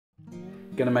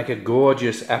Gonna make a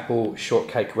gorgeous apple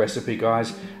shortcake recipe,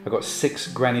 guys. I've got 6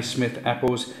 Granny Smith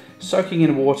apples soaking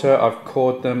in water. I've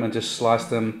cored them and just sliced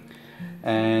them,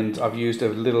 and I've used a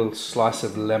little slice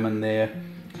of lemon there.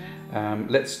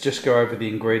 Let's just go over the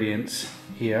ingredients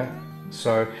here.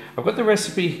 So I've got the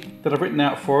recipe that I've written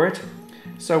out for it.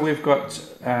 So we've got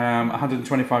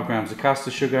 125 grams of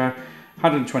caster sugar,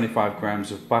 125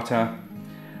 grams of butter,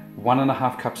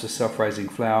 1.5 cups of self-raising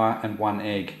flour, and 1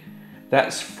 egg.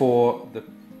 That's for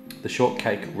the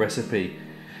shortcake recipe.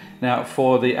 Now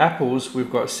for the apples,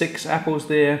 we've got 6 apples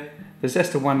there, the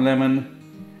zest of 1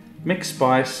 lemon, mixed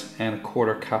spice, and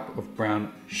 1/4 cup of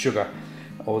brown sugar.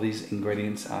 All these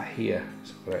ingredients are here.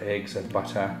 So we've got our eggs, our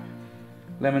butter,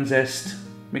 lemon zest,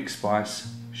 mixed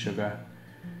spice, sugar,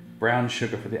 brown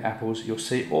sugar for the apples. You'll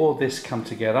see all this come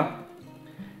together.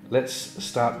 Let's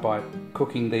start by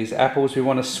cooking these apples. We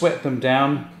want to sweat them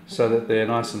down so that they're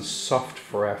nice and soft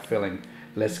for our filling.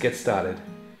 Let's get started.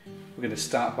 We're going to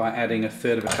start by adding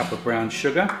 1/3 cup of brown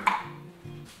sugar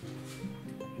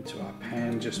into our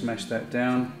pan. Just mash that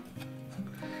down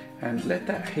and let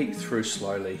that heat through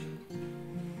slowly.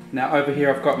 Now over here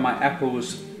I've got my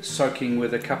apples soaking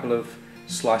with a couple of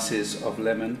slices of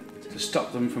lemon to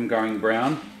stop them from going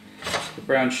brown. The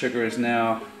brown sugar is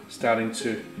now starting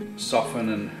to soften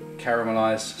and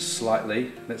caramelize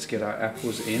slightly. Let's get our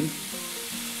apples in.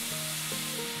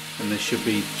 And there should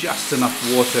be just enough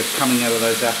water coming out of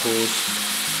those apples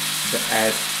to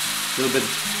add a little bit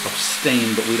of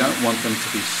steam, but we don't want them to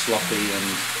be sloppy and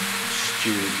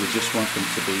stewed. We just want them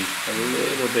to be a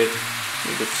little bit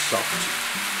soft.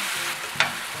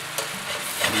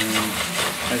 And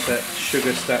as that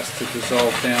sugar starts to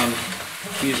dissolve down,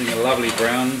 using a lovely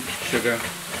brown sugar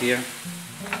here.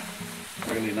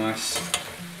 Really nice,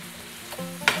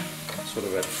 sort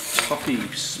of a toffee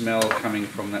smell coming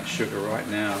from that sugar right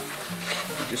now.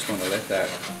 I just want to let that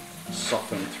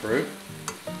soften through.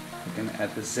 I'm going to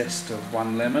add the zest of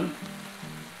 1 lemon,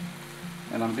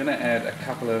 and I'm going to add a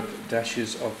couple of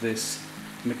dashes of this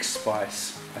mixed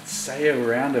spice. I'd say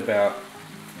around about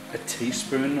a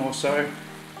teaspoon or so,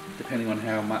 depending on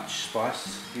how much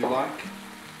spice you like.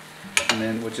 And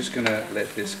then we're just going to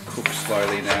let this cook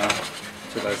slowly now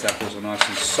till those apples are nice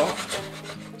and soft.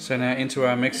 So now into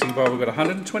our mixing bowl, we've got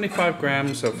 125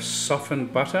 grams of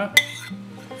softened butter,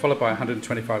 followed by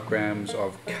 125 grams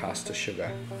of caster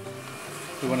sugar.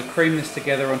 We want to cream this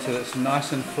together until it's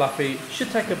nice and fluffy. It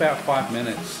should take about 5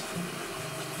 minutes.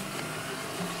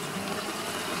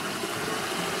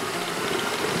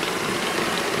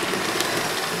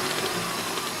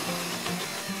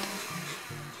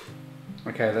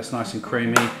 Okay, that's nice and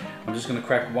creamy. I'm just going to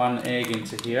crack 1 egg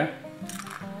into here,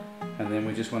 and then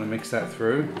we just want to mix that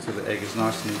through so the egg is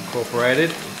nice and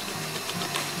incorporated.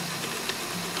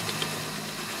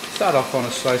 Start off on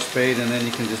a slow speed and then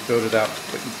you can just build it up,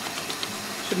 but it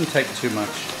shouldn't take too much.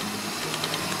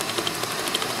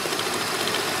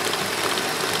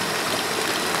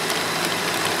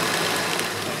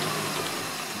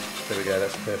 There we go,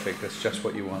 that's perfect, that's just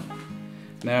what you want.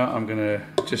 Now I'm going to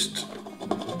just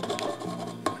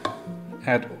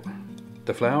add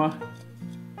the flour,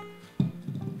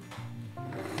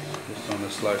 just on a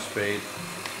slow speed.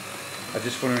 I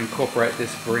just want to incorporate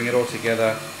this, bring it all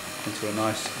together into a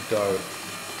nice dough.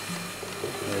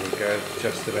 There we go,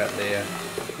 just about there.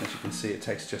 As you can see, it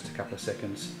takes just a couple of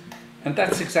seconds. And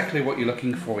that's exactly what you're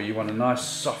looking for. You want a nice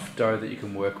soft dough that you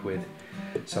can work with.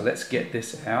 So let's get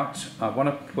this out. I want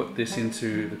to put this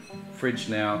into the fridge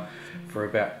now for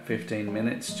about 15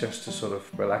 minutes just to sort of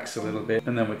relax a little bit,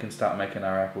 and then we can start making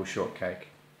our apple shortcake.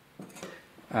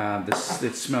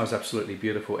 It smells absolutely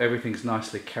beautiful. Everything's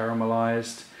nicely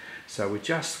caramelized. So we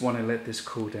just want to let this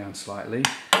cool down slightly.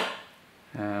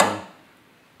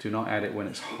 Do not add it when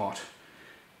it's hot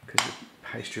because the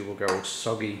pastry will go all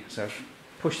soggy. So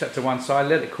push that to one side,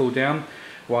 let it cool down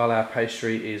while our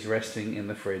pastry is resting in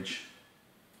the fridge.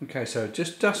 Okay, so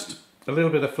just dust a little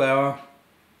bit of flour.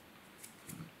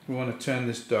 We want to turn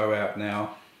this dough out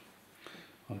now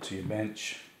onto your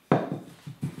bench.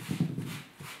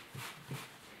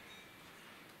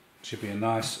 Should be a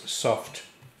nice, soft,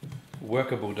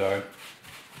 workable dough.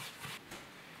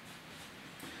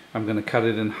 I'm going to cut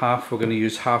it in half. We're going to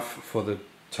use half for the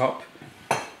top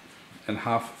and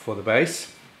half for the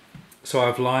base. So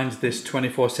I've lined this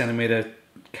 24cm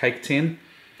cake tin,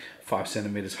 5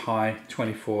 centimeters high,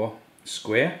 24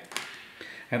 square.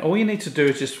 And all you need to do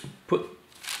is just put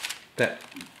that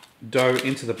dough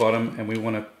into the bottom, and we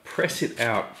want to press it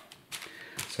out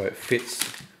so it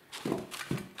fits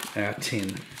our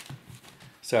tin.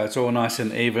 So it's all nice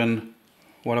and even.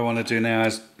 What I want to do now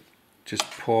is just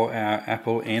pour our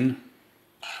apple in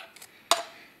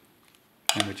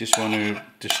And we just want to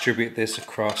distribute this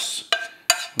across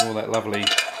all that lovely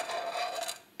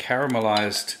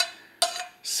caramelized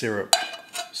syrup.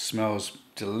 Smells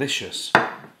delicious.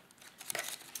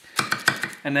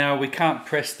 And now we can't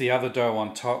press the other dough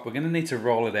on top. We're going to need to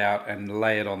roll it out and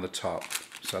lay it on the top.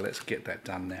 So let's get that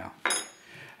done now.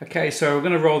 Okay, so we're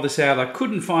going to roll this out. I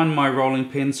couldn't find my rolling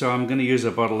pin, so I'm going to use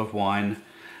a bottle of wine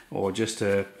or just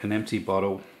an empty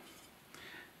bottle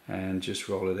and just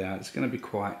roll it out. It's going to be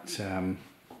quite,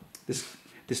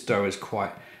 this dough is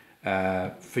quite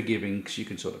forgiving because you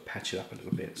can sort of patch it up a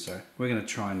little bit. So we're going to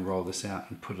try and roll this out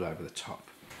and put it over the top.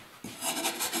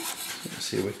 Let's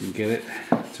see if we can get it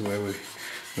to where we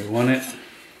want it.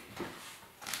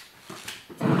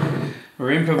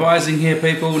 We're improvising here,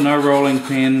 people. No rolling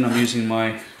pin. I'm using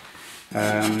my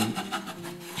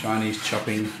Chinese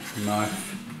chopping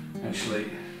knife. Actually,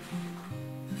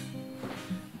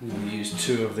 I'm going to use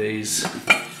 2 of these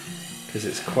because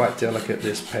it's quite delicate,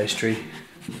 this pastry.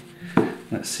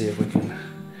 Let's see if we can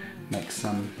make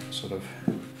some sort of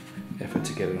effort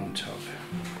to get it on top.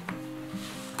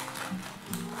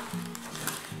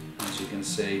 As you can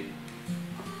see,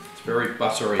 it's very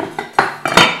buttery.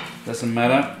 Doesn't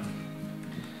matter.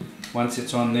 Once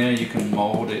it's on there, you can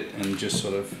mold it and just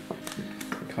sort of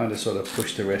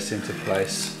push the rest into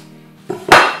place. It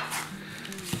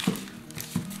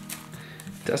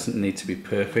doesn't need to be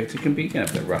perfect. It can be, you can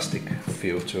have the rustic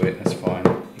feel to it. That's fine.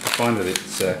 You can find that it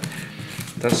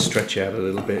does stretch out a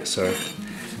little bit, so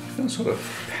I'm going to sort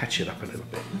of patch it up a little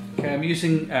bit. Okay, I'm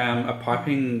using a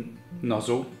piping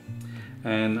nozzle,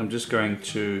 and I'm just going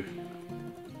to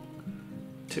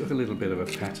do a little bit of a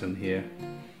pattern here.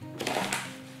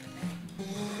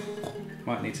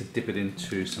 Might need to dip it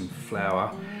into some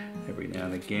flour every now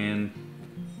and again.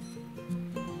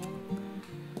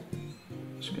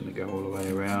 Just going to go all the way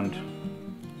around.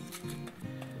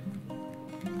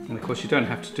 And of course you don't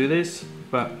have to do this,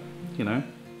 but you know,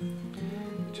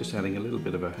 just adding a little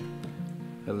bit of a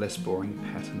less boring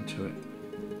pattern to it.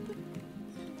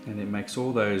 And it makes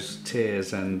all those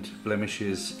tears and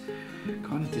blemishes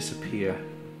kind of disappear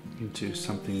into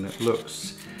something that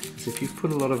looks as if you've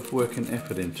put a lot of work and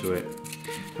effort into it.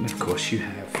 And of course you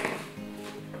have.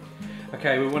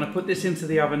 Okay, we want to put this into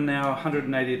the oven now,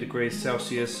 180 degrees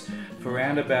Celsius, for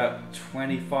around about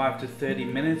 25 to 30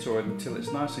 minutes, or until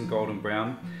it's nice and golden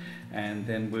brown. And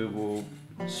then we will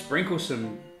sprinkle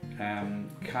some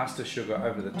caster sugar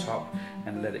over the top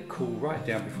and let it cool right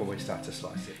down before we start to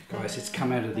slice it. Guys, it's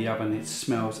come out of the oven. It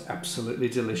smells absolutely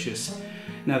delicious.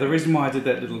 Now, the reason why I did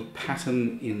that little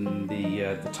pattern in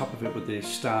the top of it with the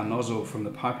star nozzle from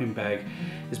the piping bag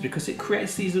is because it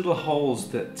creates these little holes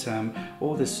that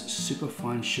all this super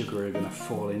fine sugar are going to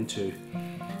fall into,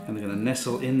 and they're going to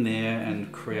nestle in there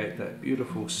and create that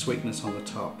beautiful sweetness on the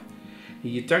top.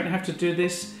 You don't have to do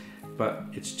this, but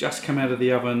it's just come out of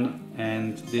the oven,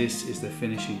 and this is the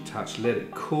finishing touch. Let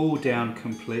it cool down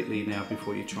completely now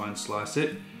before you try and slice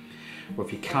it. Or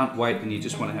if you can't wait and you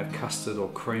just want to have custard or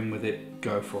cream with it,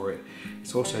 go for it.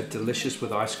 It's also delicious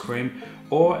with ice cream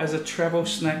or as a travel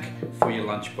snack for your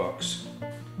lunchbox.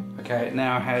 Okay, it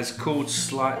now has cooled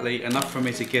slightly, enough for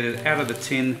me to get it out of the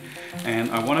tin,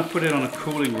 and I want to put it on a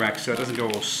cooling rack so it doesn't go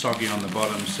all soggy on the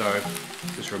bottom. So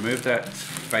just remove that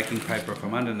baking paper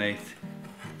from underneath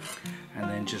and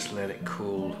then just let it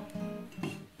cool.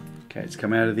 Okay, it's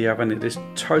come out of the oven. It is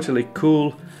totally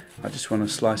cool. I just want to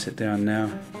slice it down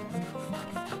now.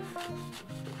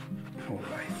 All the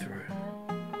way through.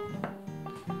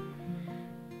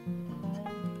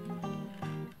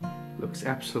 Looks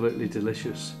absolutely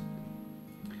delicious.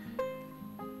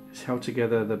 It's held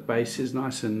together. The base is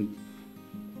nice and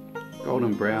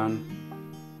golden brown.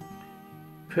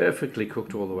 Perfectly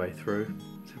cooked all the way through.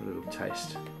 Let's have a little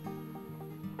taste.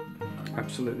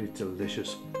 Absolutely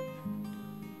delicious.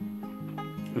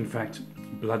 In fact,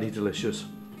 bloody delicious.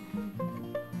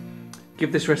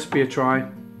 Give this recipe a try.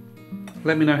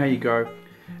 Let me know how you go.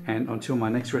 And until my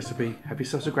next recipe, have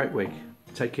yourselves a great week.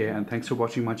 Take care, and thanks for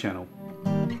watching my channel.